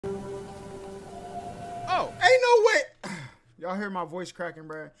Oh. Ain't no way. Y'all hear my voice cracking,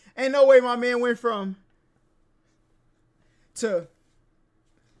 bro. Ain't no way my man went from to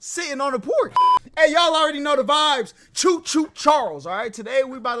sitting on the porch. Hey, y'all already know the vibes. Choo-Choo Charles, all right? Today,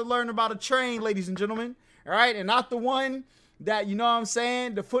 we about to learn about a train, ladies and gentlemen, all right? And not the one that, you know what I'm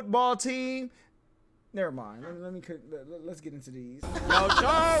saying, the football team. Never mind. Let's get into these. Yo,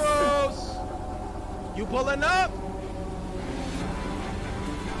 Charles! You pulling up?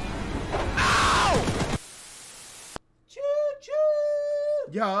 Ow! Choo-choo!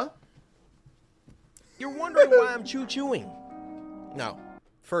 Yeah. You're wondering why I'm choo-chooing. No.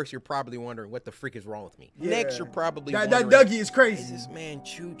 First, you're probably wondering what the freak is wrong with me. Yeah. Next, you're probably that wondering, Dougie is crazy. Is this man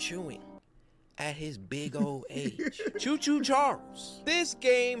choo-chooing at his big old age? Choo-Choo Charles. This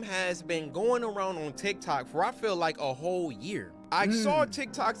game has been going around on TikTok for, I feel like, a whole year. I saw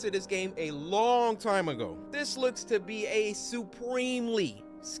TikToks of this game a long time ago. This looks to be a supremely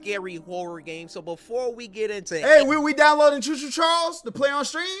scary horror game. So before we get into Hey, we downloading Choo-Choo Charles to play on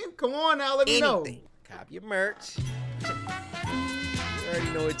stream? Come on now, let me know. Cop your merch. You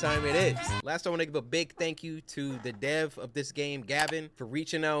already know what time it is. Last, I want to give a big thank you to the dev of this game, Gavin, for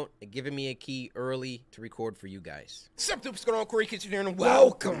reaching out and giving me a key early to record for you guys. What's going on, Corey Kitchen here, and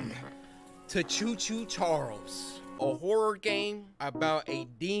welcome to Choo-Choo Charles, a horror game about a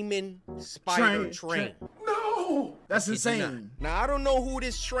demon spider train. No! That's insane. Now, I don't know who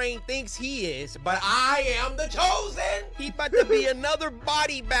this train thinks he is, but I am the chosen. He about to be another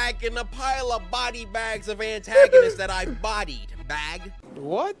body bag in a pile of body bags of antagonists that I bodied. Bag.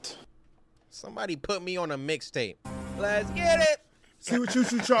 What? Somebody put me on a mixtape. Let's get it. See what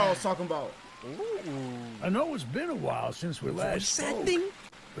Choo-Choo Charles talking about. Ooh. I know it's been a while since we last spoke,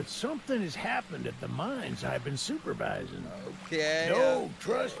 but something has happened at the mines I've been supervising. Okay. No,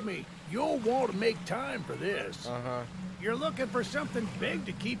 trust me, you'll want to make time for this. You're looking for something big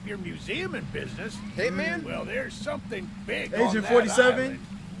to keep your museum in business. Hey, man. Well, there's something big Agent on that 47? island.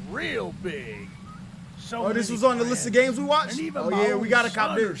 Real big. So oh, this was on the list of games we watched? Oh, yeah, we got to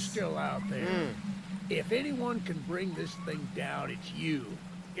cop this. Still out there. If anyone can bring this thing down, it's you.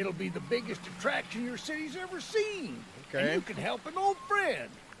 It'll be the biggest attraction your city's ever seen. Okay. And you can help an old friend.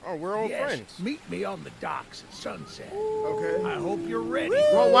 Oh, we're old friends. Meet me on the docks at sunset. Okay. I hope you're ready.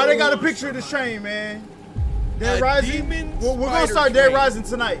 Well, why they got a picture of this train, man? Dead Rising? We're going to start Dead Rising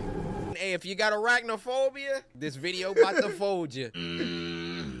tonight. Hey, if you got arachnophobia, this video about to fold you.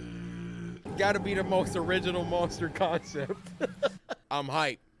 Gotta be the most original monster concept. I'm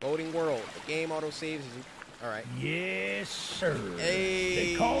hyped. Loading world. The game auto saves. All right. Yes, sir. Hey,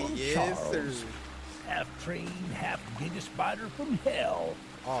 they call him yes, Charles. Sir. Half train, half giga spider from hell.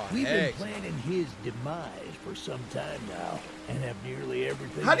 Oh, We've been planning his demise for some time now, and have nearly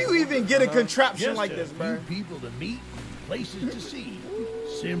everything. How do you even get a contraption just like this, man? People to meet, places to see.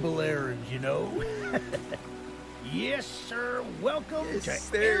 Simple errands, you know. Yes, sir. Welcome to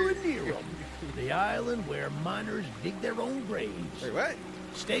Aranerum, the island where miners dig their own graves. Wait, what?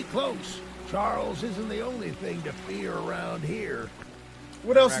 Stay close. Charles isn't the only thing to fear around here.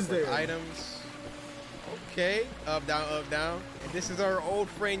 What else is there? Items. Okay. Up, down. And this is our old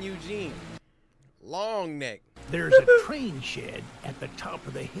friend Eugene. Long neck. There's a train shed at the top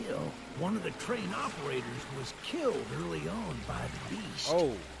of the hill. One of the train operators was killed early on by the beast.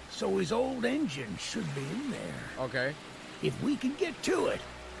 Oh. So his old engine should be in there. Okay. If we can get to it,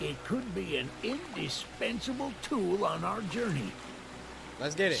 it could be an indispensable tool on our journey.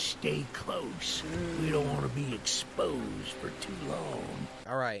 Let's get it. Stay close. We don't want to be exposed for too long.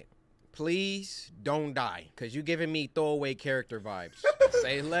 All right. Please don't die, because you're giving me throwaway character vibes.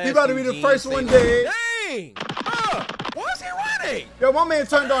 Say less. He about to be the first one dead. Dang! Why is he running? Yo, my man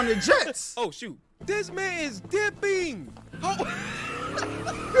turned on the jets. Oh, shoot. This man is dipping. Oh.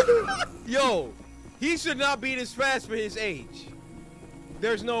 Yo, he should not be this fast for his age.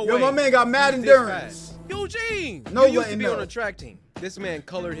 There's no way. Yo, my man got mad endurance. Eugene! No you used to letting be up. on a track team. This man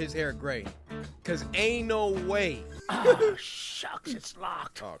colored his hair gray. Because ain't no way. Ah, shucks, it's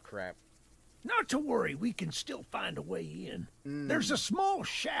locked. Oh, crap. Not to worry, we can still find a way in. There's a small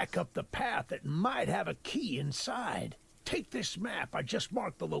shack up the path that might have a key inside. Take this map, I just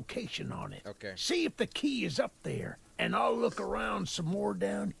marked the location on it. Okay. See if the key is up there, and I'll look around some more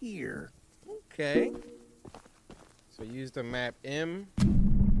down here. Okay. So use the map M.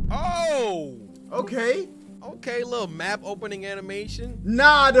 Oh! Okay. Okay, little map opening animation.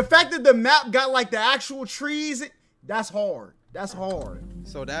 Nah, the fact that the map got like the actual trees, that's hard. That's hard.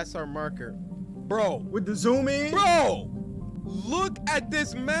 So that's our marker. Bro. With the zoom in? Bro! Look at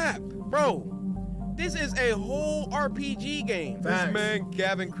this map. Bro. This is a whole RPG game. Facts. This man,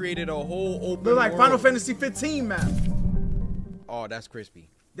 Gavin, created a whole open Look like world. Final Fantasy 15 map. Oh, that's crispy.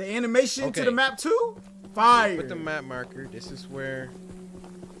 The animation to the map too? Fire. Put the map marker. This is where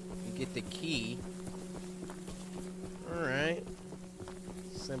you get the key. Alright.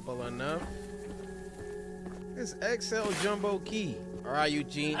 Simple enough. This XL jumbo key. Alright,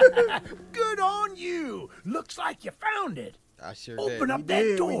 Eugene. Good on you. Looks like you found it. I sure did. Open up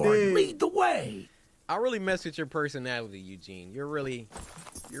that door and lead the way. I really mess with your personality, Eugene. You're really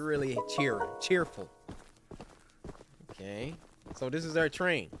cheerful. Okay. So this is our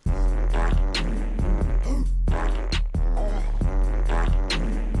train.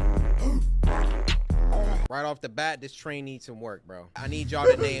 Right off the bat, this train needs some work, bro. I need y'all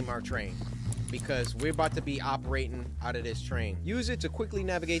to name our train because we're about to be operating out of this train. Use it to quickly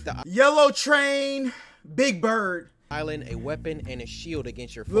navigate the yellow train, Big Bird. Island, a weapon and a shield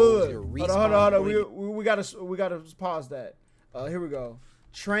against your Look, foes. hold on. We gotta pause that. Here we go.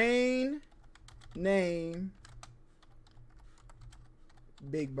 Train name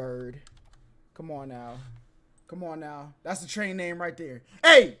Big Bird. Come on now. That's the train name right there.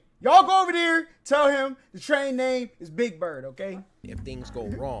 Hey, y'all go over there. Tell him the train name is Big Bird. Okay. If things go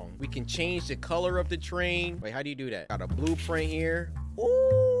wrong, we can change the color of the train. Wait, how do you do that? Got a blueprint here.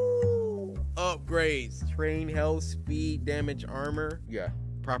 Ooh, upgrades. Train health, speed, damage, armor. Yeah,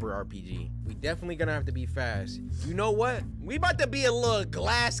 proper RPG. We definitely gonna have to be fast. You know what? We about to be a little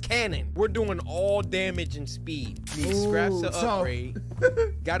glass cannon. We're doing all damage and speed. Need scraps to upgrade.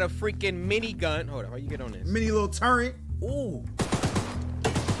 Got a freaking mini gun. Hold on, how you get on this? Mini little turret. Ooh.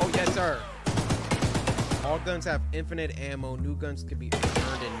 Oh, yes, sir. All guns have infinite ammo. New guns can be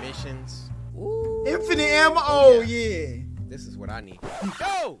earned in missions. Ooh. Infinite ammo? Oh, yeah. This is what I need.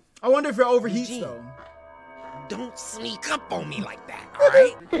 Yo! I wonder if it overheats, though. Don't sneak up on me like that, all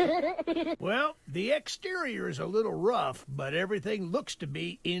right? Well, the exterior is a little rough, but everything looks to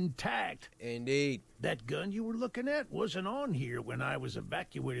be intact. Indeed. That gun you were looking at wasn't on here when I was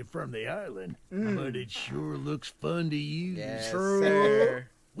evacuated from the island, but it sure looks fun to use. Yes, sir.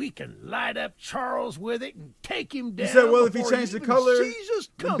 We can light up Charles with it and take him down. You said, well, if he changed the color,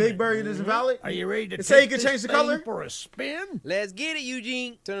 the Big Bird is invalid? Are you ready to it take you can change the color for a spin? Let's get it,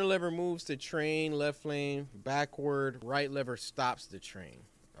 Eugene. Center lever moves the train, left lane, backward, right lever stops the train.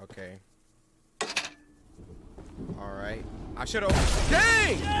 Okay. All right. I should have.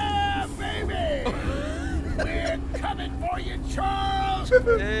 Dang! Yeah, baby! We're coming for you, Charles!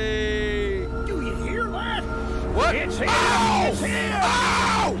 Hey! Do you hear that? What? It's him! Ow! It's him!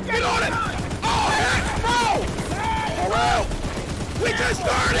 Ow! Get on it! Oh, heck! No! Oh, well! We just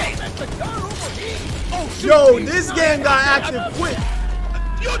started! Oh, shoot! Yo, this game got active quick.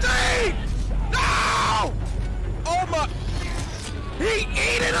 Eugene! No! Oh, my... He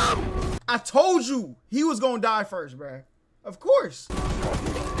eating him! I told you he was gonna die first, bruh. Of course.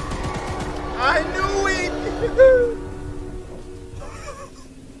 I knew it!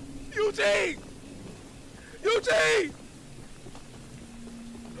 Eugene! Eugene!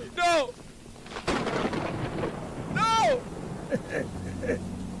 No! No!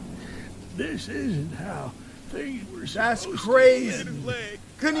 This isn't how things were supposed That's to crazy. end.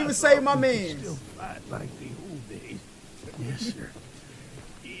 Couldn't even save my man. Still fight like the old days. Yes, sir.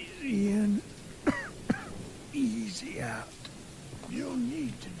 Easy in, easy out. You'll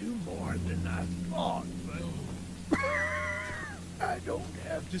need to do more than I thought, but I don't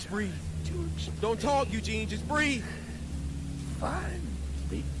have Just breathe. to explain. Don't talk, Eugene. Just breathe. Find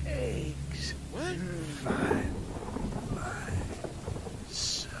the eggs. What? Find my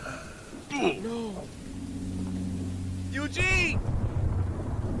son. No. Eugene!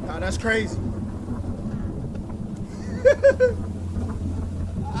 Nah, that's crazy.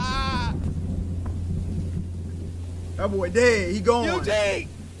 Ah! That boy dead. He gone. Eugene!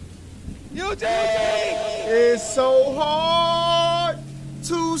 Eugene! It's so hard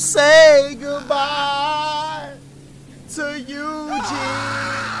to say goodbye to Eugene.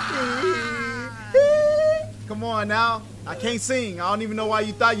 Come on now. I can't sing. I don't even know why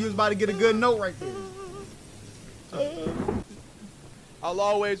you thought you was about to get a good note right there. I'll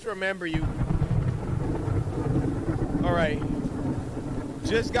always remember you. All right.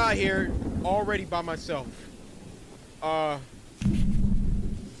 Just got here already by myself.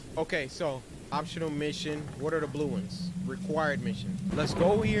 Okay, so optional mission. What are the blue ones? Required mission. Let's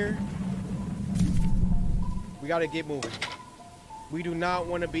go here. We gotta get moving. We do not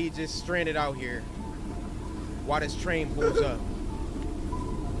want to be just stranded out here while this train pulls up.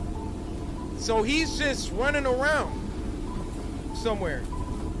 So he's just running around somewhere.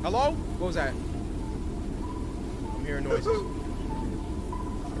 Hello? What was that? I'm hearing noises.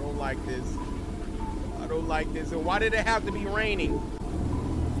 I don't like this. I don't like this. And why did it have to be raining?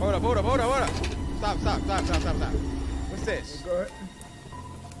 Hold up. Stop. What's this? Go ahead.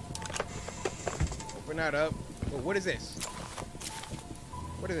 Open that up. Oh, what is this?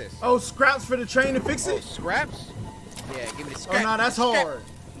 What is this? Oh, scraps for the train to fix it? Scraps? Yeah, give me the Oh, scraps. no, that's hard.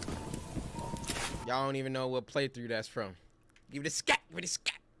 Y'all don't even know what playthrough that's from. Give me the scrap. Give me the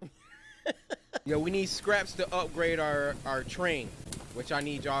scrap. Yo, we need scraps to upgrade our train, which I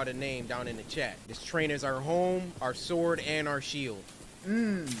need y'all to name down in the chat. This train is our home, our sword, and our shield.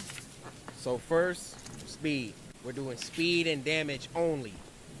 So first, speed. We're doing speed and damage only.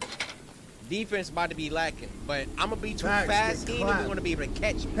 Defense about to be lacking, but I'm gonna be too fast. He ain't even gonna be able to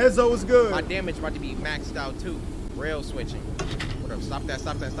catch me. Hezo is good. My damage about to be maxed out too. Rail switching. What up? Stop that!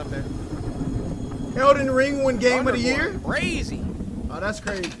 Stop that! Stop that! Elden Ring win game of the year. Crazy. Oh, that's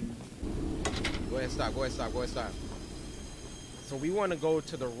crazy. Go ahead, stop. Go ahead, stop. Go ahead, stop. So we want to go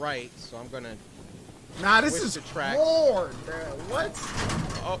to the right. So I'm gonna. Nah, this is hard, bro. What?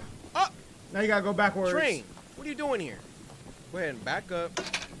 Oh. Now you gotta go backwards. Train. What are you doing here? Go ahead and back up.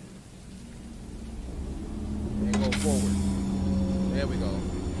 And go forward. There we go.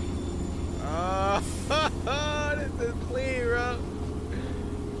 This is clean, bro.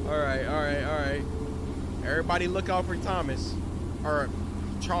 All right. Everybody look out for Thomas. Or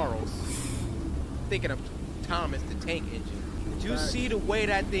Charles. Thinking of Thomas, the tank engine. Did you see the way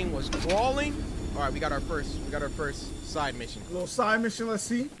that thing was crawling? All right, we got our first side mission. A little side mission, let's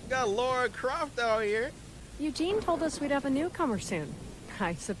see. We got Laura Croft out here. Eugene told us we'd have a newcomer soon.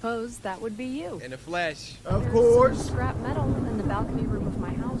 I suppose that would be you. In the flesh. Of There's course. some scrap metal in the balcony room of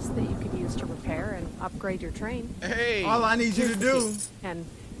my house that you could use to repair and upgrade your train. Hey. All I need you to do. And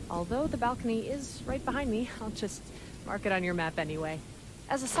although the balcony is right behind me, I'll just mark it on your map anyway.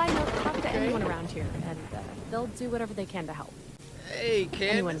 As a side note, talk to anyone around here, and they'll do whatever they can to help. Hey, Candace.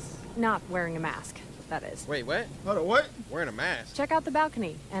 Anyone not wearing a mask, that is. Wait, what? Hold on, what? Wearing a mask. Check out the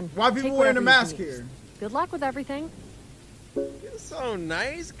balcony and Why people take wearing a whatever you mask can use. here? Good luck with everything. You're so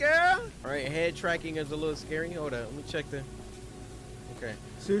nice, girl. All right, head tracking is a little scary. Hold up, let me check the. Okay.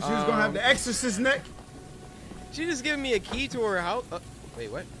 So she's gonna have the exorcist neck. She just giving me a key to her house.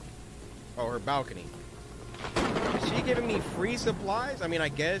 Wait, what? Oh, her balcony. Is she giving me free supplies? I mean, I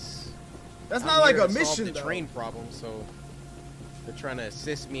guess. That's I'm not like here a to solve mission, the though. train problem, so they're trying to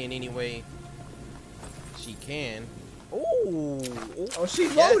assist me in any way she can. Ooh. Oh, she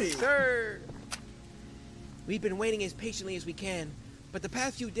Yes, loaded. sir. We've been waiting as patiently as we can, but the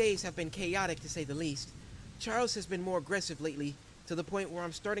past few days have been chaotic to say the least. Charles has been more aggressive lately, to the point where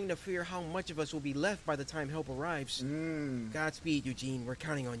I'm starting to fear how much of us will be left by the time help arrives. Godspeed, Eugene. We're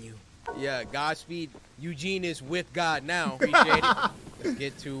counting on you. Yeah, Godspeed. Eugene is with God now. Appreciate it. Let's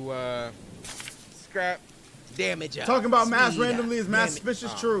get to scrap damage up. Talking about mass Speed randomly up. is mass Damage.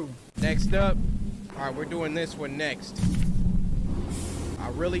 suspicious true. Next up. All right, we're doing this one next. I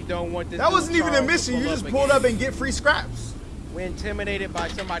really don't want this. That wasn't even a Charles to mission. You pull just up pulled again. up and get free scraps. We're intimidated by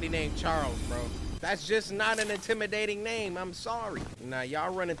somebody named Charles, bro. That's just not an intimidating name. I'm sorry. Now,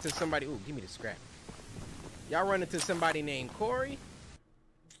 y'all run into somebody. Ooh, give me the scrap. Y'all run into somebody named Corey.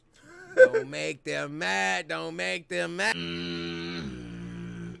 Don't make them mad. Don't make them mad.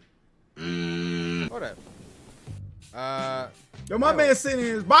 Hold up. Yo, my man sitting in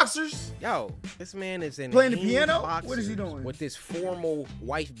his boxers. Yo, this man is in Playing the his piano? boxers What is he doing? with this formal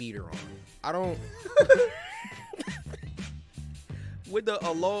wife beater on. I don't. With the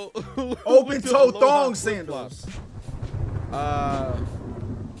Open toe aloha thong flip-flops. sandals.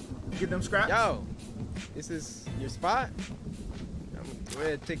 Get them scraps. Yo, this is your spot. I'm gonna go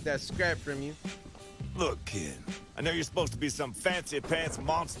ahead and take that scrap from you. Look, kid, I know you're supposed to be some fancy pants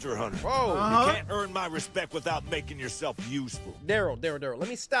monster hunter. Whoa, You can't earn my respect without making yourself useful. Daryl, let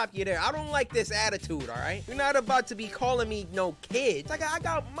me stop you there. I don't like this attitude, all right? You're not about to be calling me no kids. I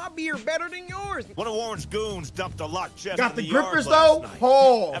got my beer better than yours. One of Warren's goons dumped a locked chest Got in the the yard grippers, last though? night.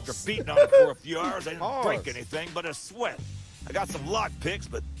 Pause. After beating on it for a few hours, I didn't Pause. break anything but a sweat. I got some lock picks,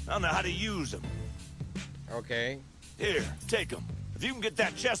 but I don't know how to use them. Okay. Here, take them. If you can get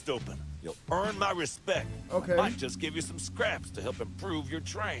that chest open, you'll earn my respect. Okay. I might just give you some scraps to help improve your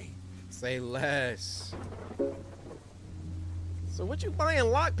train. Say less. So what you buying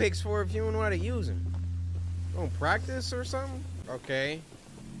lockpicks for if you don't know how to use them? Don't practice or something? Okay.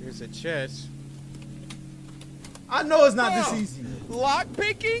 Here's a chest. I know it's not this easy.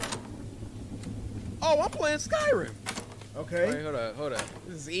 Lockpicking? Oh, I'm playing Skyrim. Okay. Wait, hold up.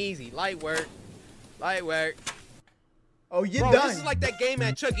 This is easy. Light work. Oh, you're Bro, done. this is like that game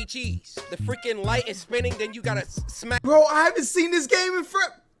at Chuck E. Cheese. The freaking light is spinning, then you gotta smack. Bro, I haven't seen this game in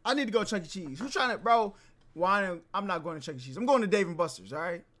front. I need to go to Chuck E. Cheese. Who's trying to, bro? Why? I'm not going to Chuck E. Cheese. I'm going to Dave & Buster's, all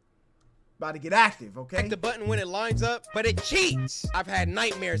right? About to get active, okay? Check the button when it lines up, but it cheats. I've had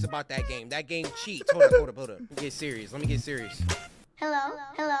nightmares about that game. That game cheats. Hold up. Let me get serious. Hello.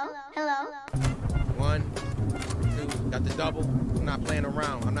 got the double. I'm not playing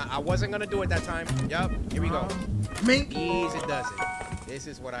around. I wasn't gonna do it that time. Yup. Here we go. Mink. Easy does it. This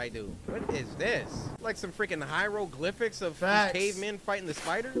is what I do. What is this? Like some freaking hieroglyphics of these cavemen fighting the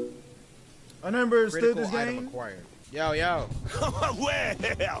spider? I never understood this Item game. acquired. Yo.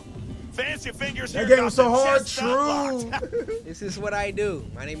 Well, fancy fingers That here. game was so got the hard. chest True. unlocked. This is what I do.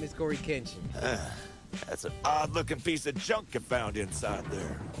 My name is Corey Kenshin. That's an odd-looking piece of junk you found inside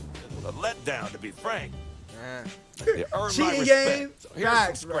there. A letdown, to be frank. You earned my Cheating respect. game. So here's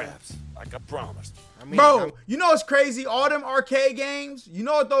Facts, some bro. scraps, like I promised. I mean, Bro, you know what's crazy? All them arcade games, you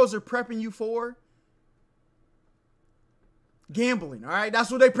know what those are prepping you for? Gambling, all right? That's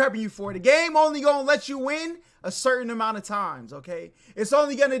what they prepping you for. The game only gonna let you win a certain amount of times, okay? It's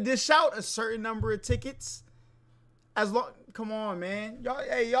only gonna dish out a certain number of tickets. As long, come on, man.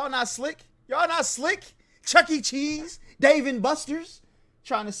 Y'all not slick? Y'all not slick? Chuck E. Cheese, Dave and Buster's,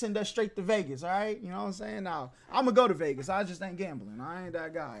 trying to send us straight to Vegas, all right? You know what I'm saying? Now, I'm gonna go to Vegas. I just ain't gambling. I ain't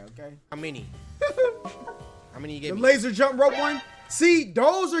that guy, okay? how many? How many you The gave me? laser jump rope one. See,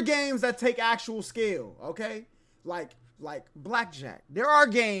 those are games that take actual skill, okay? Like blackjack. There are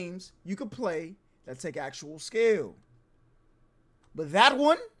games you could play that take actual skill. But that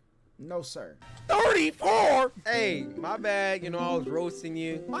one, no sir. 34? Hey, my bad. You know, I was roasting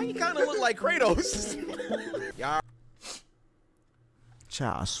you. Why you kind of look like Kratos? Y'all.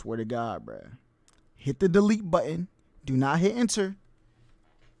 Child, I swear to God, bruh. Hit the delete button. Do not hit enter.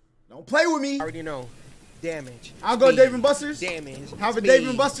 Don't play with me. already know. Damage. I'll go speed, Dave and Buster's. Damage. Have a speed. Dave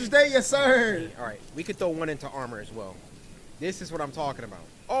and Buster's day? Yes, sir. All right, we could throw one into armor as well. This is what I'm talking about.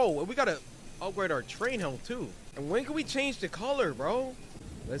 Oh, and we gotta upgrade our train helmet too. And when can we change the color, bro?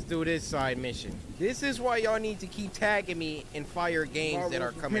 Let's do this side mission. This is why y'all need to keep tagging me in fire games that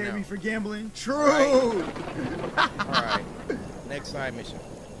are coming Prepare out. me for gambling. True. All right, next side mission.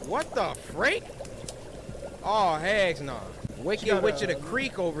 What the freak? Oh, heck no. Wicked Witch of the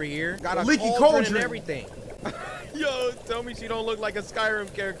Creek over here. Got a leaky cauldron and cauldron. everything. Yo, tell me she don't look like a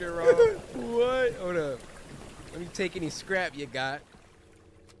Skyrim character, bro. What? Hold up. Let me take any scrap you got.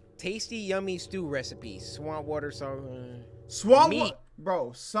 Tasty, yummy stew recipe. Swamp water, Swamp meat.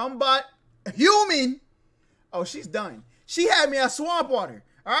 Bro, somebody, human. Oh, she's done. She had me at swamp water.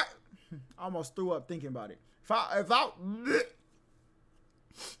 All right. I almost threw up thinking about it. If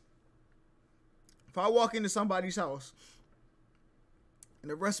I walk into somebody's house and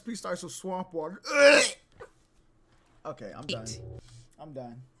the recipe starts with swamp water. Okay, I'm done. I'm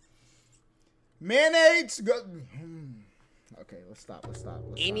done. Mayonnaise. Okay, let's stop.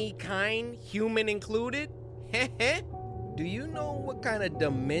 Any kind, human included? Do you know what kind of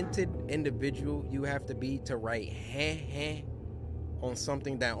demented individual you have to be to write heh on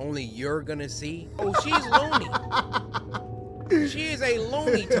something that only you're gonna see? Oh, she's lonely. She is a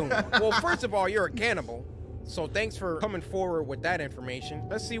Looney Tune. Well, first of all, you're a cannibal. So thanks for coming forward with that information.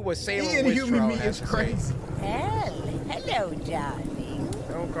 Let's see what Salem Witch human Trial meat has is to crazy. Well, hello, darling.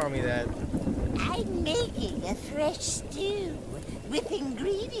 say. Don't call me that. I'm making a fresh stew with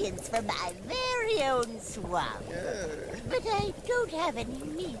ingredients from my very own swamp. But I don't have any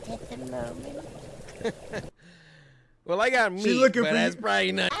meat at the moment. Well, I got meat, looking but for that's you.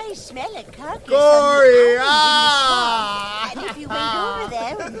 probably not. I smell a carcass Corey, on the island in the swamp. And if you wait over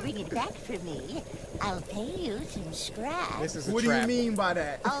there and bring it back for me, I'll pay you some scraps. This is a What trap. do you mean by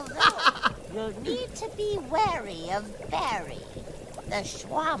that? Although, you'll need to be wary of Barry, the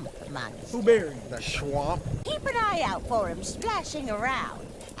swamp monster. Who Barry? The swamp. Keep an eye out for him splashing around.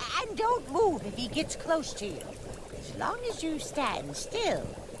 And don't move if he gets close to you. As long as you stand still,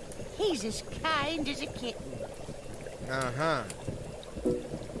 he's as kind as a kitten. Uh-huh.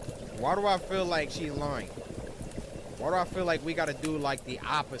 Why do I feel like she's lying? Why do I feel like we gotta do like the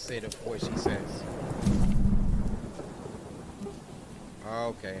opposite of what she says?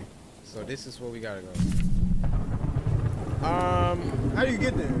 Okay. So this is where we gotta go. How do you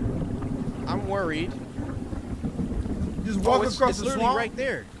get there? I'm worried. Just walk it's across the literally swamp? right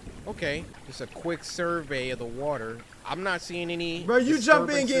there. Okay. Just a quick survey of the water. I'm not seeing any. Bro, you jump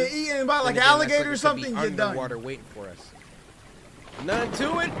in, get disturbances. eaten by like Then again, alligator or that sucker could be something, get done. underwater waiting for us. None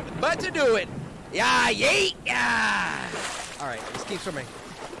to it but to do it. Yeah, yeet, yeah. All right, let's keep swimming.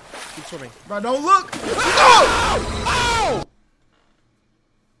 Keep swimming. Bro, don't look. Oh!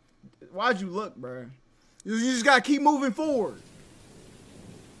 Why'd you look, bro? You just gotta keep moving forward.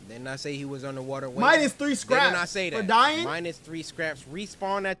 Didn't I say he was underwater waiting? Minus 3 scraps. Didn't I say that? For dying? Minus 3 scraps.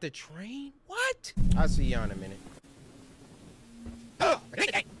 Respawn at the train? What? I'll see you in a minute. I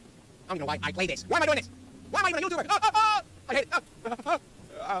don't know why I play this. Why am I doing this? Why am I even a YouTuber? I hate it.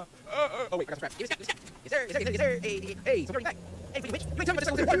 Oh, wait, I got scraps. Give me scraps. Yes, sir. Yes, sir. Yes, sir. Hey, somebody back. Hey, bitch. You ain't telling me about this.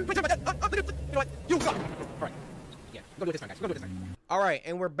 You ain't telling me about that. You know what? You suck. All right. Yeah. right,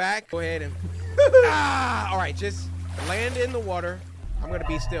 and we're back. Go ahead and all right, just land in the water. I'm gonna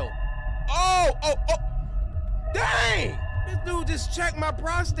be still. Oh, dang! This dude just checked my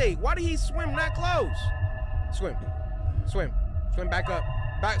prostate. Why did he swim that close? Swim back up,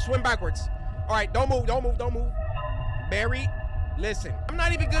 swim backwards. All right, don't move. Barry, listen, I'm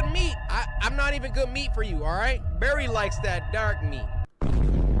not even good meat. I'm not even good meat for you, all right? Barry likes that dark meat.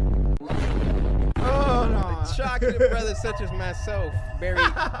 Oh, no. Chocolate brothers such as myself, Barry,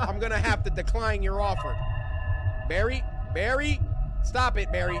 I'm gonna have to decline your offer. Barry, stop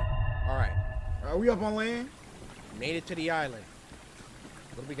it, Barry. All right. Are we up on land? Made it to the island.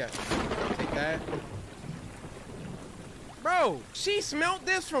 What do we got? Take that. Bro, she smelled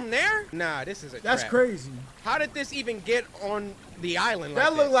this from there? Nah, this is a That's trap. crazy. How did this even get on the island like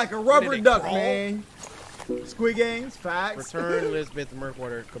That looked this? like a rubber duck, crawl? man. Squid Games, facts. Return Elizabeth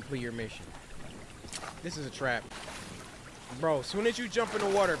Murkwater, complete your mission. This is a trap. Bro, as soon as you jump in the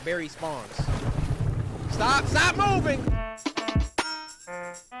water, Barry spawns. Stop moving!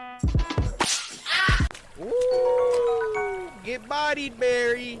 Ooh, get bodied,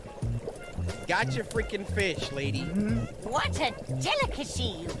 Barry. Got your freaking fish, lady. What a delicacy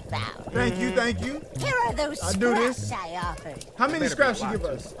you found. Thank you. Here are those I do scraps this. I offered. How many better scraps be a you give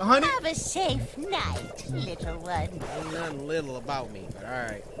lot, us? 100? Have a safe night, little one. Ain't nothing little about me, but all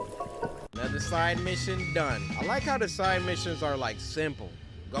right. Another side mission done. I like how the side missions are like simple.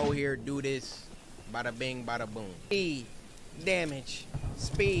 Go here, do this, bada bing, bada boom. Speed, damage,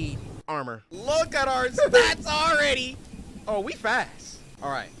 speed, armor. Look at our stats already. Oh, we fast.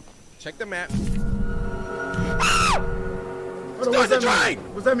 All right, check the map.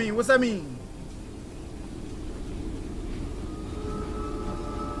 What's that mean?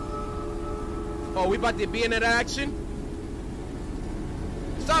 Oh, we about to be in that action?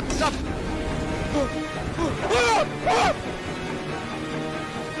 Stop!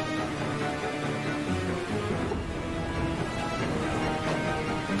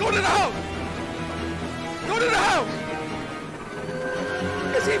 Go to the house!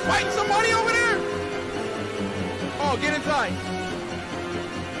 Is he fighting somebody over there? Oh, get inside.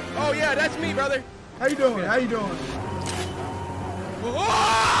 Oh yeah, that's me, brother. How you doing?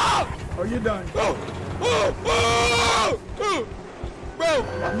 Oh, you're done. Bro,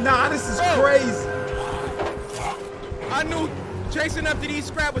 Nah, this is crazy. I knew chasing after these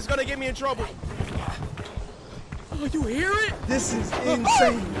scrap was gonna get me in trouble. Oh, you hear it? This is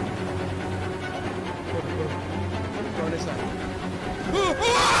insane. Throw this out.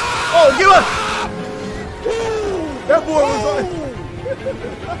 Oh, give up! That boy was on.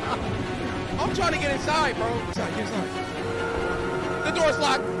 I'm trying to get inside, bro. Get inside. The door's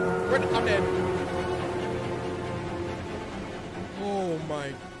locked. I'm dead. Oh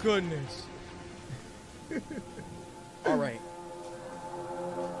my goodness. All right.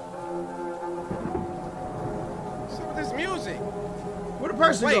 What's up with this music? Where'd the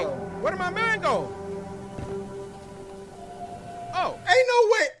person Wait, go? where did my man go? Oh. Ain't no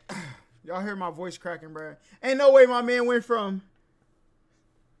way. Y'all hear my voice cracking, bruh. Ain't no way my man went from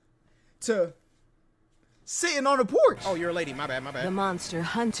to sitting on the porch. Oh, you're a lady. My bad. The monster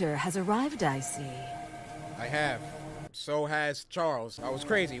hunter has arrived, I see. I have. So has Charles. I was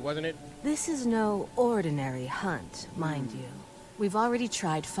crazy, wasn't it? This is no ordinary hunt, mind you. We've already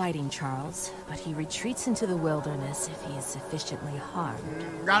tried fighting Charles, but he retreats into the wilderness if he is sufficiently harmed.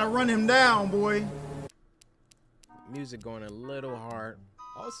 Gotta run him down, boy. Music going a little hard.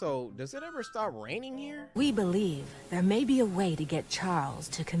 Also, does it ever stop raining here? We believe there may be a way to get Charles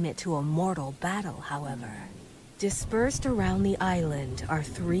to commit to a mortal battle, however. Dispersed around the island are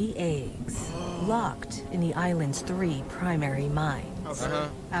 3 eggs, locked in the island's 3 primary mines.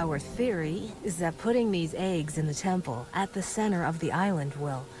 Our theory is that putting these eggs in the temple at the center of the island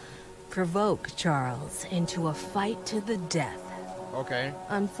will provoke Charles into a fight to the death. Okay.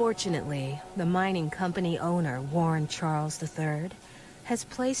 Unfortunately, the mining company owner, Warren Charles III, has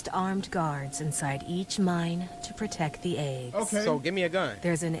placed armed guards inside each mine to protect the eggs. Okay. So give me a gun.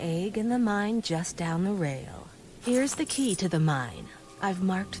 There's an egg in the mine just down the rail. Here's the key to the mine. I've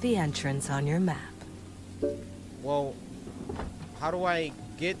marked the entrance on your map. Well, how do I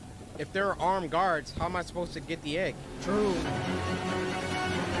get... If there are armed guards, how am I supposed to get the egg? True.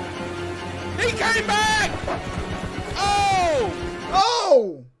 He came back! Oh!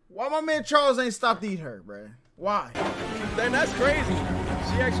 Oh! Why my man Charles ain't stopped eating her, bruh? Why? Then that's crazy.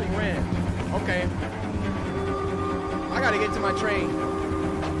 She actually ran. Okay. I gotta get to my train.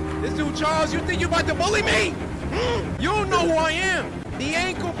 This dude Charles, you think you about to bully me? You don't know who I am. The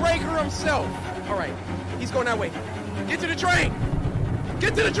ankle breaker himself. All right, he's going that way. Get to the train.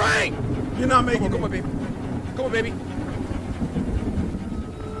 Get to the train. You're not making Come on, baby. Come on, baby.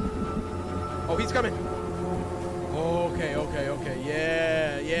 Oh, he's coming. Okay.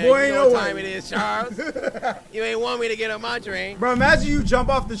 Yeah. Boy, you ain't know no what time way. it is, Charles. You ain't want me to get on my train. Bro, imagine you jump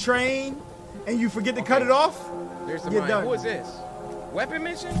off the train and you forget to cut it off. There's the Get mine. done. Who is this? Weapon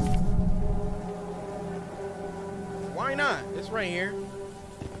mission? Why not? It's right here.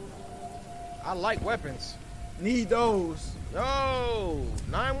 I like weapons. Need those. Yo,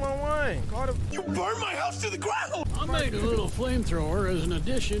 911. Call the. You burned my house to the ground! I made a little flamethrower as an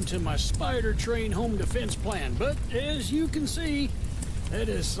addition to my spider train home defense plan, but as you can see, it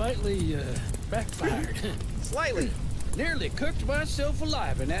has slightly backfired. Slightly. Nearly cooked myself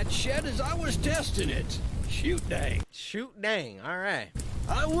alive in that shed as I was testing it. Shoot dang. Shoot dang. All right.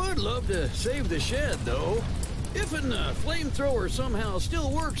 I would love to save the shed, though. If a flamethrower somehow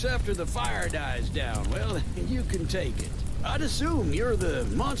still works after the fire dies down, well, you can take it. I'd assume you're the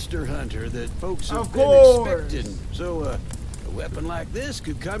monster hunter that folks have been expecting. So, a weapon like this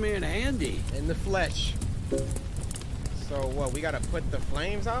could come in handy. In the flesh. So what? We gotta put the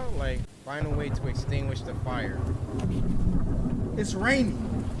flames out? Like, find a way to extinguish the fire. It's raining.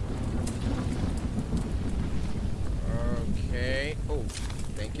 Okay. Oh,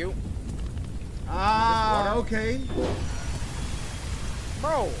 thank you. Ah, okay.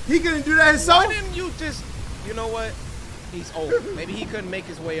 Bro, He couldn't do that himself. why didn't you just? You know what? He's old. Maybe he couldn't make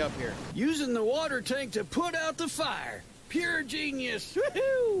his way up here. Using the water tank to put out the fire. Pure genius.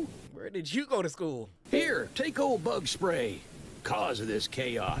 Woohoo! Where did you go to school? Here, take old bug spray. Cause of this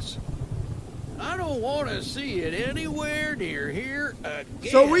chaos. I don't want to see it anywhere near here again.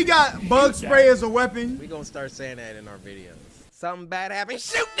 So we got bug spray as a weapon. We gonna start saying that in our videos. Something bad happened.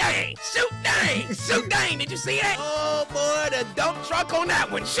 Shoot dang! Shoot dang! Shoot dang! Did you see that? Oh boy, the dump truck on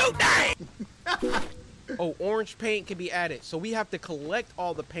that one. Shoot dang! Oh, orange paint can be added. So we have to collect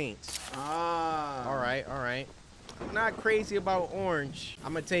all the paints. Ah. All right. I'm not crazy about orange.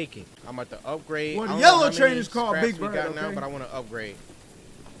 I'm gonna take it. I'm about to upgrade. Well, the I don't know yellow how train many is called scraps Big we Bird, got now, okay? but I want to upgrade.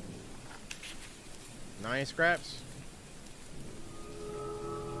 9 scraps.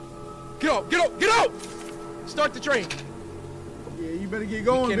 Get out! Start the train. Yeah, you better get He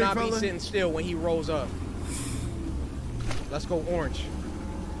going, big cannot be fella. sitting still when he rolls up. Let's go orange.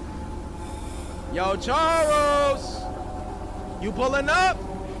 Yo, Charles! You pulling up?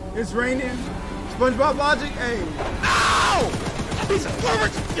 It's raining. SpongeBob logic, hey. Ow! He's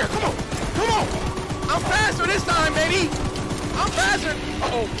forward! Yeah, come on! I'm faster this time, baby! I'm faster!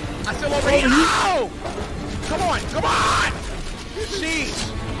 Uh-oh. I still overheat. Ow! Come on! Jeez!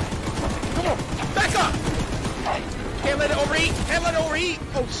 Come on! Back up! Can't let it overheat!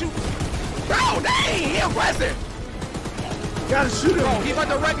 Oh, shoot! Bro, dang! He aggressive! Gotta shoot him. Bro, he about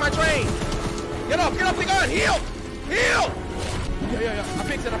to wreck my train! Get up, the gun! Heal! Yeah. I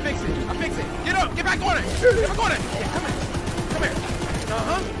fix it. Get up! Get back on it! Yeah, come here.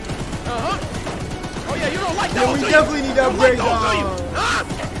 Oh yeah, you don't like those, Yeah, we do you? definitely need to You don't like upgrade those, do you? those. Huh?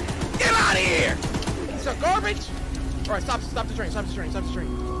 Get out of here! It's a garbage! Alright, stop the train.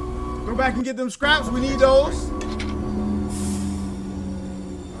 Go back and get them scraps. We need those.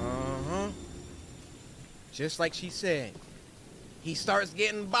 Just like she said. He starts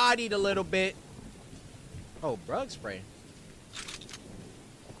getting bodied a little bit. Oh, bug spray.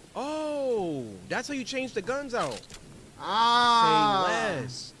 Oh, that's how you change the guns out. Ah. Say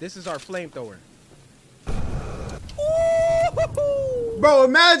less. This is our flamethrower. Bro,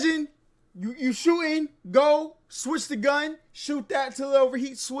 imagine you shooting, go, switch the gun, shoot that till it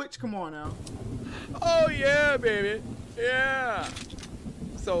overheat, switch. Come on now. Oh yeah, baby. Yeah.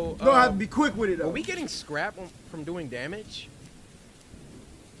 So Don't have to be quick with it though. are we getting scrap from doing damage?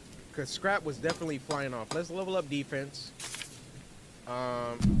 Because scrap was definitely flying off. Let's level up defense.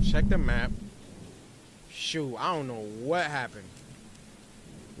 Check the map. Shoot, I don't know what happened.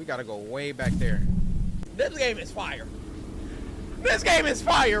 We gotta go way back there. This game is fire.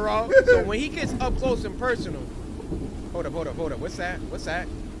 Bro. So when he gets up close and personal. Hold up. What's that?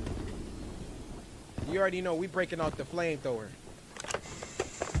 You already know we breaking out the flamethrower.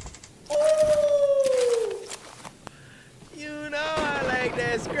 You know I like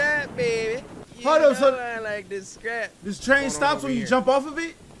that scrap, baby. Hold up, son. I like this scrap. This train What's going on stops over when you here? jump off of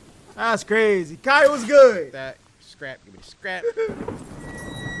it? That's crazy. Kai was good. That scrap, give me the scrap.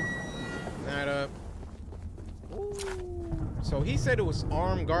 That up. Ooh. So he said it was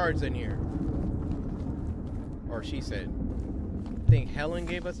armed guards in here. Or she said. I think Helen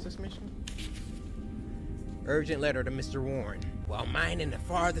gave us this mission. Urgent letter to Mr. Warren. While mining the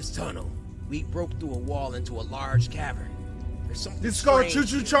farthest tunnel, we broke through a wall into a large cavern. There's something This is called strange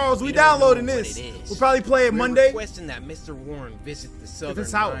Choo-Choo here. Charles. We don't know downloading what this. it is. We'll probably play it We're Monday. requesting that Mr. Warren visit the southern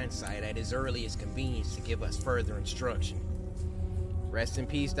it's out. mine site at his earliest convenience to give us further instruction. Rest in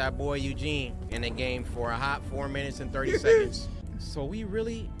peace, that boy Eugene, in the game for a hot 4 minutes and 30 seconds. So we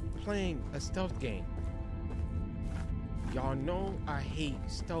really playing a stealth game. Y'all know I hate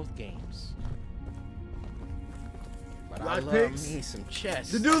stealth games. But I love me some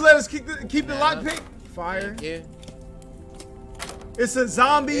chess. The dude let us keep the lockpick. Fire. Yeah. It's a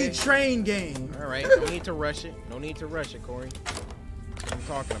zombie train game. All right, no need to rush it. No need to rush it, Corey. That's what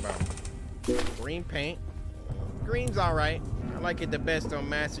I'm talking about. Green paint. Green's all right. I like it the best on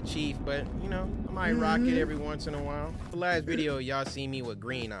Master Chief, but you know, I might rock it every once in a while. The last video, y'all see me with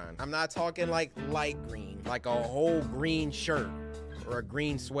green on. I'm not talking like light green, like a whole green shirt or a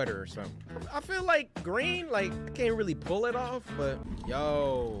green sweater or something. I feel like green, like I can't really pull it off, but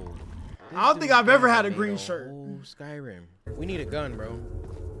yo. I don't think I've ever had a green shirt. Oh, Skyrim. We need a gun, bro.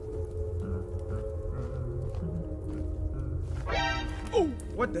 Oh,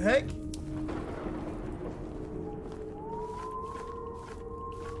 what the heck?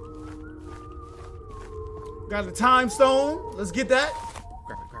 Got a time stone. Let's get that.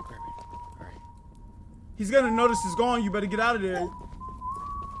 Grab it. All right. He's gonna notice it's gone. You better get out of there.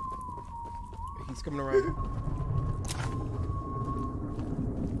 He's coming around.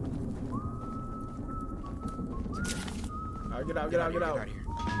 Get out. Get out here.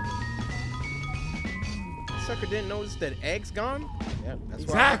 Sucker didn't notice that egg's gone. Yeah,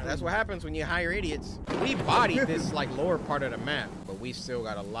 that's what happens when you hire idiots. We bodied this like lower part of the map, but we still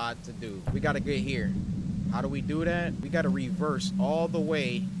got a lot to do. We gotta get here. How do we do that? We gotta reverse all the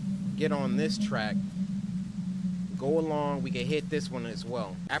way, get on this track, go along. We can hit this one as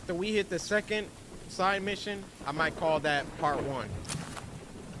well. After we hit the second side mission, I might call that part one.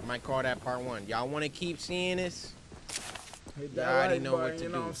 Y'all wanna keep seeing this? You already know what to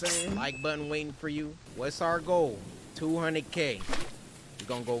do. What I'm saying? Like button waiting for you. What's our goal? 200K. We're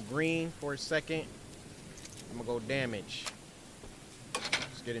gonna go green for a second. I'm gonna go damage.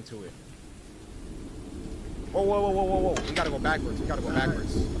 Let's get into it. Whoa. We gotta go backwards. I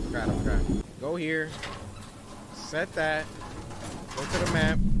forgot. Go here. Set that. Go to the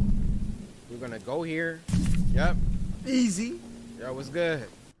map. We're gonna go here. Yep. Easy. That was good.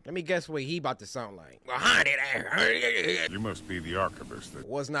 Let me guess what he about to sound like. You must be the archivist that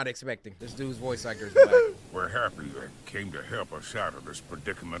Was not expecting. This dude's voice actor is black. we're happy you came to help us out of this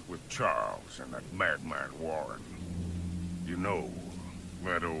predicament with Charles and that madman Warren. You know,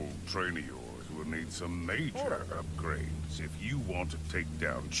 that old train of yours will need some major upgrades if you want to take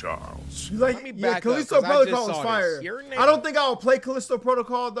down Charles. You like, Let me yeah, back Callisto up, 'cause I just Protocol is saw fire. this. Your name- I don't think I will play Callisto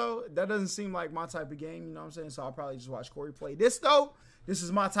Protocol though. That doesn't seem like my type of game, you know what I'm saying? So I'll probably just watch Corey play this though. This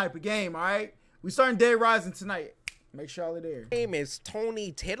is my type of game, all right? We starting Dead Rising tonight. Make sure y'all are there. Name is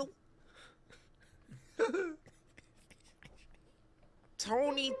Tony Tittle.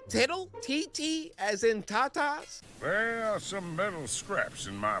 Tony Tittle? TT as in Tatas? There are some metal scraps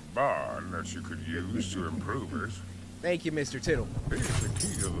in my barn that you could use to improve it. Thank you, Mr. Tittle. Here's the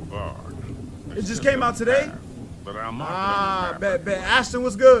key to the barn. It just came out today? But I'm not bet. Ashton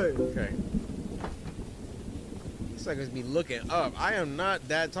was good. Okay. These suckers be looking up. I am not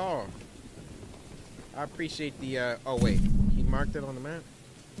that tall. I appreciate the, oh wait. He marked it on the map?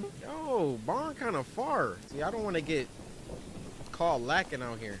 Yo, barn kind of far. See, I don't want to get called lacking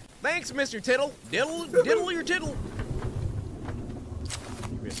out here. Thanks, Mr. Tittle. Diddle your tittle.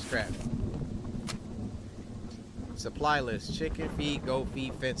 Give me a scrap. Supply list: chicken feed, goat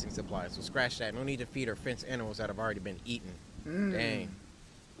feed, fencing supplies. So scratch that. No need to feed or fence animals that have already been eaten. Dang.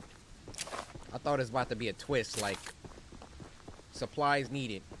 I thought it was about to be a twist, like supplies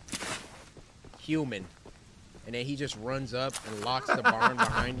needed. Human. And then he just runs up and locks the barn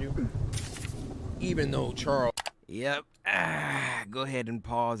behind you. Even though Charles. Yep. Go ahead and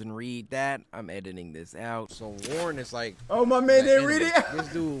pause and read that. I'm editing this out. So Warren is like, oh, my man didn't read it. This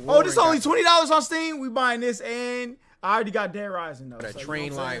dude. Oh, this is only $20 on Steam. We buying this, and I already got Dead Rising though. A So, Train you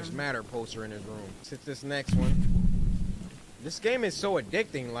know what I'm Lives saying? Matter poster in his room. Sit this next one. This game is so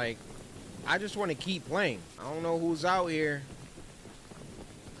addicting. Like, I just want to keep playing. I don't know who's out here.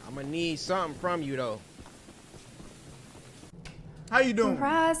 I'm gonna need something from you though. How you doing?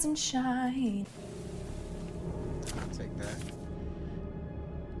 Rise and shine. I'll take that.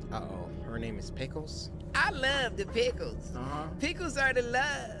 Uh-oh. Her name is Pickles. I love the pickles. Pickles are the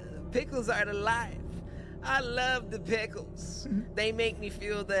love. Pickles are the life. I love the pickles. They make me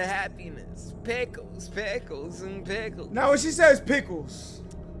feel the happiness. Pickles, pickles, and pickles. Now when she says pickles,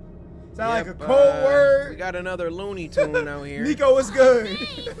 sound like a cold word. We got another Looney Tune out here. Nico was good.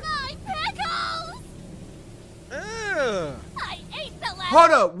 My pickles! Ugh. I ate the last.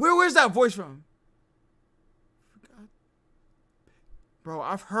 Hold up. Where's that voice from? Bro,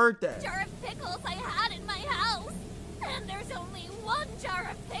 I've heard that. jar of pickles I had in my house. And there's only one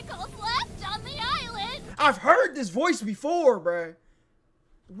jar of pickles left on the island. I've heard this voice before, bruh.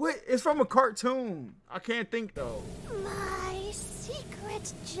 What? It's from a cartoon. I can't think though. My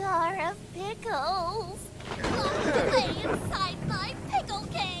secret jar of pickles. Locked away inside my pickle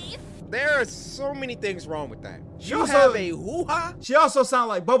cave. There are so many things wrong with that. She You also- have a hoo-ha? She also sounded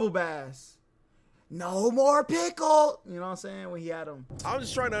like Bubble Bass. No more pickle. You know what I'm saying? When he had him. I was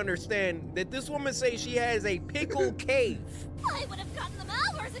just trying to understand. Did this woman say she has a pickle cave? I would have gotten them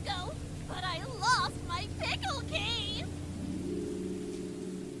hours ago, but I lost my pickle cave.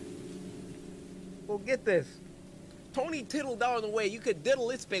 Well, get this. Tony Tittle down the way. You could diddle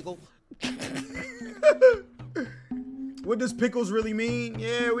this pickle. What does pickles really mean?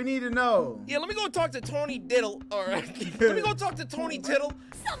 Yeah, we need to know. Yeah, let me go talk to Tony Diddle. All right. Let me go talk to Tony Tittle.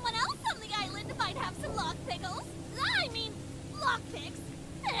 Someone else on the island might have some lock pickles. I mean, lock picks.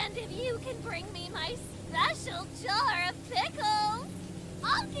 And if you can bring me my special jar of pickles,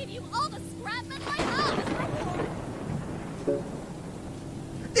 I'll give you all the scrap metal I have.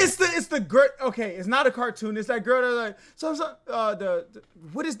 It's the girl. Okay, it's not a cartoon. It's that girl that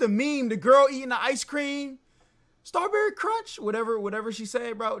what is the meme? The girl eating the ice cream, Strawberry Crunch, whatever she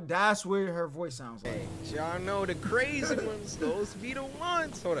said, bro. That's what her voice sounds like. Hey, y'all know the crazy ones. Those be the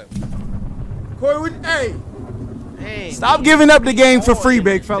ones. Hold up. Corey, hey, Hey, stop giving up the game for free,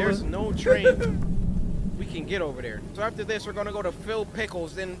 big fella. There's no train we can get over there. So after this, we're gonna go to Phil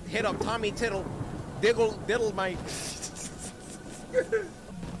Pickles, then hit up Tommy Tittle, diddle my.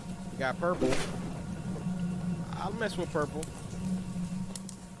 Got purple. I'll mess with purple.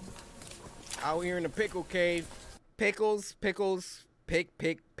 Out here in the pickle cave. Pickles. Pickles.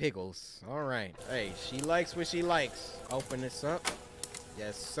 All right. Hey, she likes what she likes. Open this up.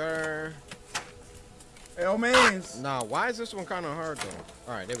 Yes, sir. Hell, mans. Nah, why is this one kind of hard though?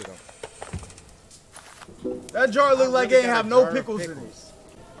 All right, there we go. That jar look like it ain't have no pickles in it.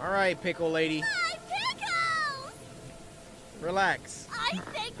 All right, pickle lady. My pickles! Relax. I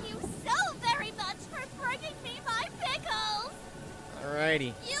thank you so very much for bringing me my pickles.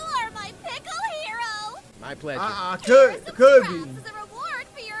 Alrighty. You are my pickle hero. My pleasure. Could be. As a reward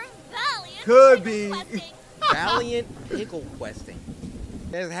for your valiant Could pickle be. questing. Valiant pickle questing.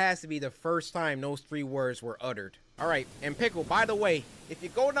 This has to be the first time those 3 words were uttered. All right, and Pickle, by the way, if you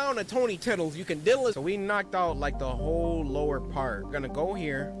go down to Tony Tittle's, you can diddle it. So we knocked out like the whole lower part. We're gonna go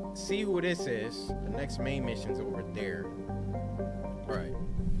here, see who this is. The next main mission's over there. All right.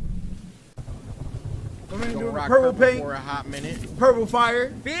 I'm gonna do rock purple paint for a hot minute. Purple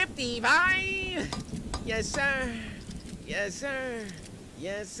fire. 55. Yes, sir. Yes, sir.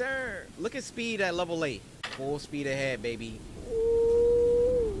 Yes, sir. Look at speed at level 8. Full speed ahead, baby.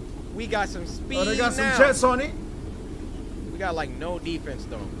 Ooh. We got some speed. Oh, they got now. some jets on it. We got like no defense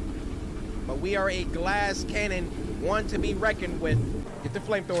though. But we are a glass cannon, one to be reckoned with. Get the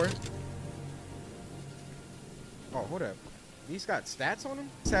flamethrower. Oh, hold up. These got stats on him?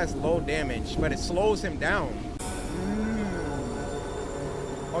 This has low damage, but it slows him down.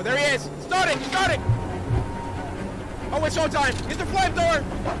 Oh, there he is. Start it. Oh, it's showtime. Get the flamethrower.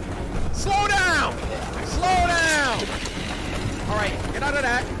 Slow down. All right, get out of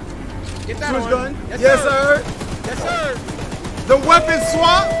that. Get that Who's on. done? Yes, sir. Yes, sir. The weapon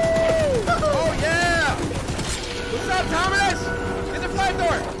swap. Oh, yeah. What's up, Thomas? Get the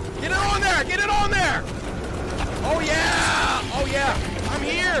flamethrower. Get it on there. Oh, yeah.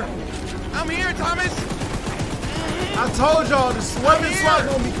 I'm here, Thomas. I told y'all this weapon swap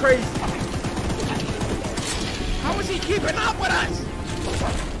gonna be crazy. How is he keeping up with us?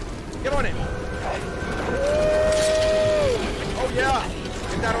 Get on it. Oh, yeah.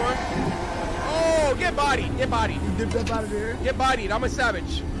 Get that on. Oh, get bodied. You dipped up out of there. Get bodied. I'm a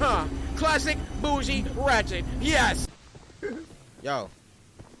savage. Huh. Classic, bougie, ratchet. Yes. Yo.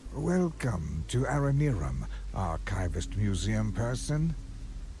 Welcome to Aranirum, Archivist Museum person.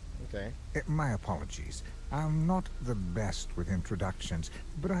 Okay. My apologies. I'm not the best with introductions,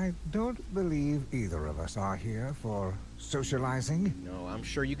 but I don't believe either of us are here for socializing. No, I'm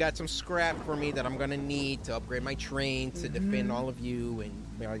sure you got some scrap for me that I'm gonna need to upgrade my train to defend all of you and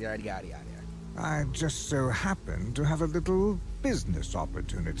yada, yada. I just so happen to have a little business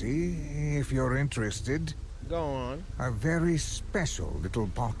opportunity, if you're interested. Go on. A very special little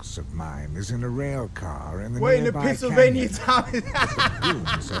box of mine is in a rail car in the Wait, in the nearby Pennsylvania canyon. town. The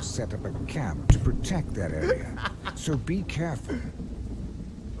goons have set up a camp to protect that area, so be careful.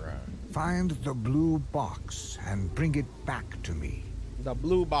 Find the blue box and bring it back to me. The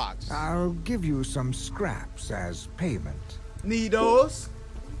blue box. I'll give you some scraps as payment. Need those?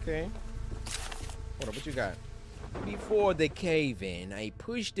 Okay. Hold up, what you got? Before the cave-in, I put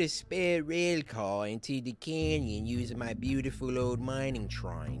pushed a spare rail car into the canyon using my beautiful old mining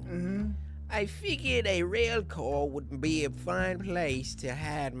train. I figured a rail car would be a fine place to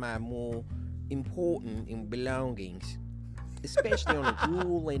hide my more important belongings, especially on a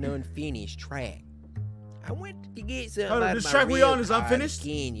dual and unfinished track. I went to get some out of my rail car in the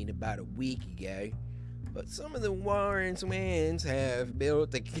canyon about a week ago, but some of the Warrens winds have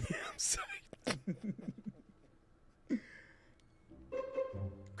built a campsite.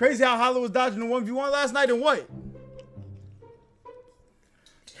 Crazy how Holla was dodging the 1v1 last night and what?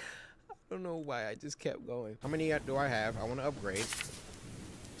 I don't know why, I just kept going. How many do I have? I want to upgrade.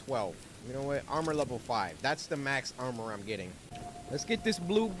 12. You know what? Armor level 5. That's the max armor I'm getting. Let's get this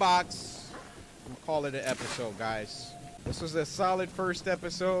blue box and call it an episode, guys. This was a solid first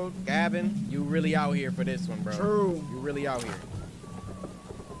episode. Gavin, you really out here for this one, bro. True. You really out here.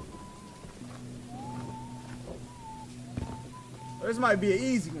 This might be an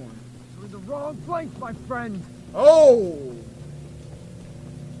easy one. You're in the wrong place, my friend. Oh!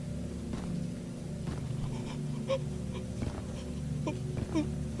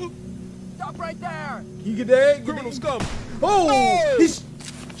 Stop right there! You get that? Criminal scum. Oh! Oh! He's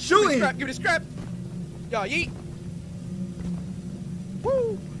shooting! Give me the scrap. Y'all yeet.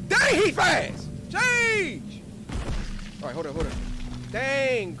 Woo! Dang, he fast! Change! Alright, hold on.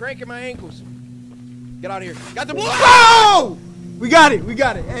 Dang, cranking my ankles. Get out of here. Got the blue. Oh! We got it.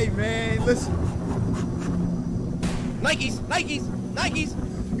 Hey, man, listen. Nikes.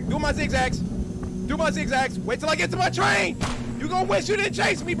 Do my zigzags. Wait till I get to my train. You gonna wish you didn't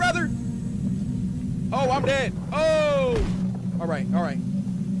chase me, brother. Oh, I'm dead. Oh. All right.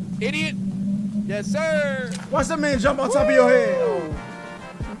 Idiot. Yes, sir. Watch that man jump on top of your head.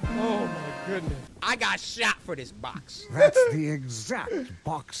 Oh, my goodness. I got shot for this box. That's the exact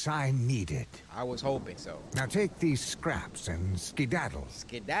box I needed. I was hoping so. Now take these scraps and skedaddle.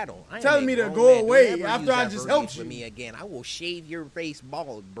 Skedaddle? Telling me to go away after I just helped you. Me again. I will shave your face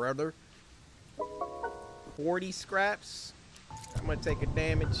bald, brother. 40 scraps. I'm gonna take a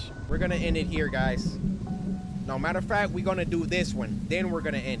damage. We're gonna end it here, guys. No, matter of fact, we're gonna do this one. Then we're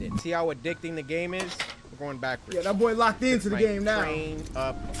gonna end it. See how addicting the game is? We're going backwards. Yeah, that boy locked into the game now. Trained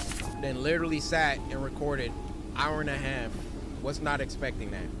up, then literally sat and recorded hour and a half. Was not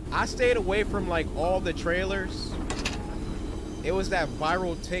expecting that. I stayed away from like all the trailers. It was that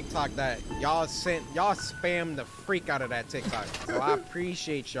viral TikTok that y'all spammed the freak out of that TikTok. So I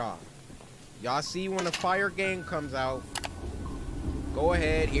appreciate y'all. Y'all see when the fire game comes out, go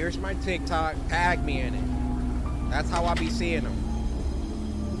ahead, here's my TikTok, tag me in it. That's how I be seeing them.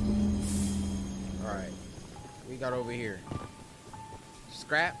 All right, we got over here.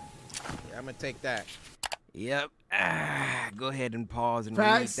 Scrap, yeah, I'm gonna take that. Yep, go ahead and pause and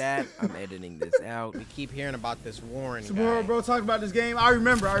read that. I'm editing this out. We keep hearing about this Warren guy. Bro, talk about this game. I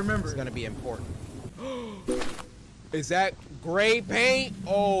remember. It's gonna be important. Is that gray paint?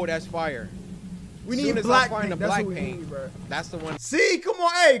 Oh, that's fire. We need black paint. That's what we need, bro. That's the one. See, come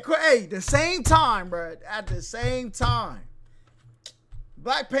on, hey, the same time, bro. At the same time.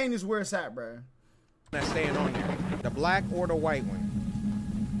 Black paint is where it's at, bro. That's staying on there. The black or the white one.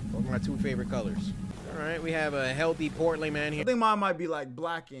 Those are my two favorite colors. All right, we have a healthy portly man here. I think mine might be like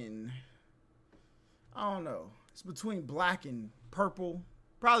black and, I don't know. It's between black and purple.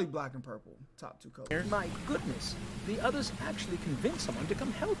 Probably black and purple, top two colors. My goodness, the others actually convinced someone to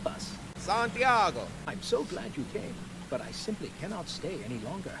come help us. Santiago. I'm so glad you came, but I simply cannot stay any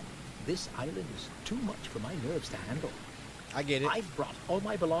longer. This island is too much for my nerves to handle. I get it. I've brought all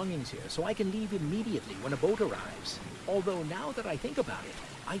my belongings here so I can leave immediately when a boat arrives. Although now that I think about it,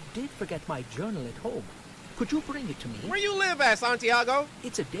 I did forget my journal at home. Could you bring it to me? Where you live at, Santiago?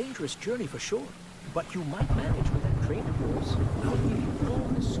 It's a dangerous journey for sure, but you might manage with that train of yours. I'll give you all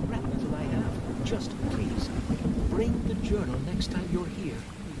the scrap metal I have. Just please, bring the journal next time you're here.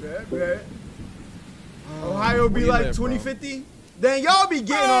 Bet. Ohio be like 2050? Then y'all be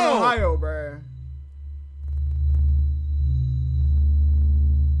getting on Ohio, bro.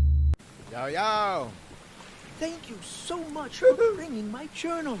 Yo. Thank you so much for bringing my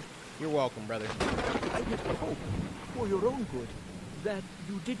journal. You're welcome, brother. I would hope, for your own good, that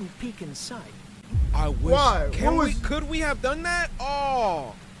you didn't peek inside. I wish. Why? Could we have done that?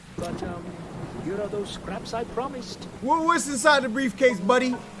 Oh. But, here are those scraps I promised. What's inside the briefcase,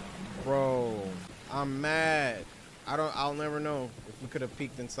 buddy? Bro, I'm mad. I'll never know if we could have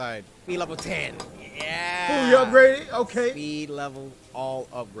peeked inside. Speed level 10. Yeah. Fully upgraded? Okay. Speed level all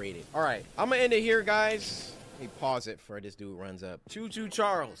upgraded. All right, I'm gonna end it here, guys. Let me pause it before this dude runs up. Choo-Choo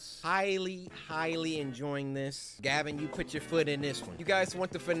Charles. Highly enjoying this. Gavin, you put your foot in this one. You guys want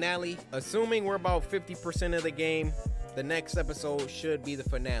the finale? Assuming we're about 50% of the game, the next episode should be the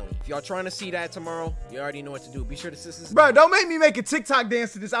finale. If y'all trying to see that tomorrow, you already know what to do. Be sure to bro, don't make me make a TikTok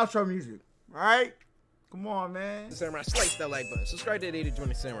dance to this outro music. All right? Come on, man. Samurai, slice that like button. Subscribe to the 80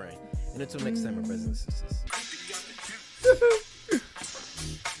 Journey Samurai. And until next time, my brothers and sisters.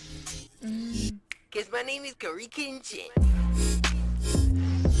 Cause my name is Corey Kinchin.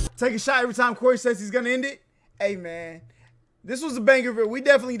 Take a shot every time Corey says he's gonna end it. Hey, man. This was a banger. We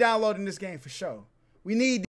definitely downloading this game for sure. We need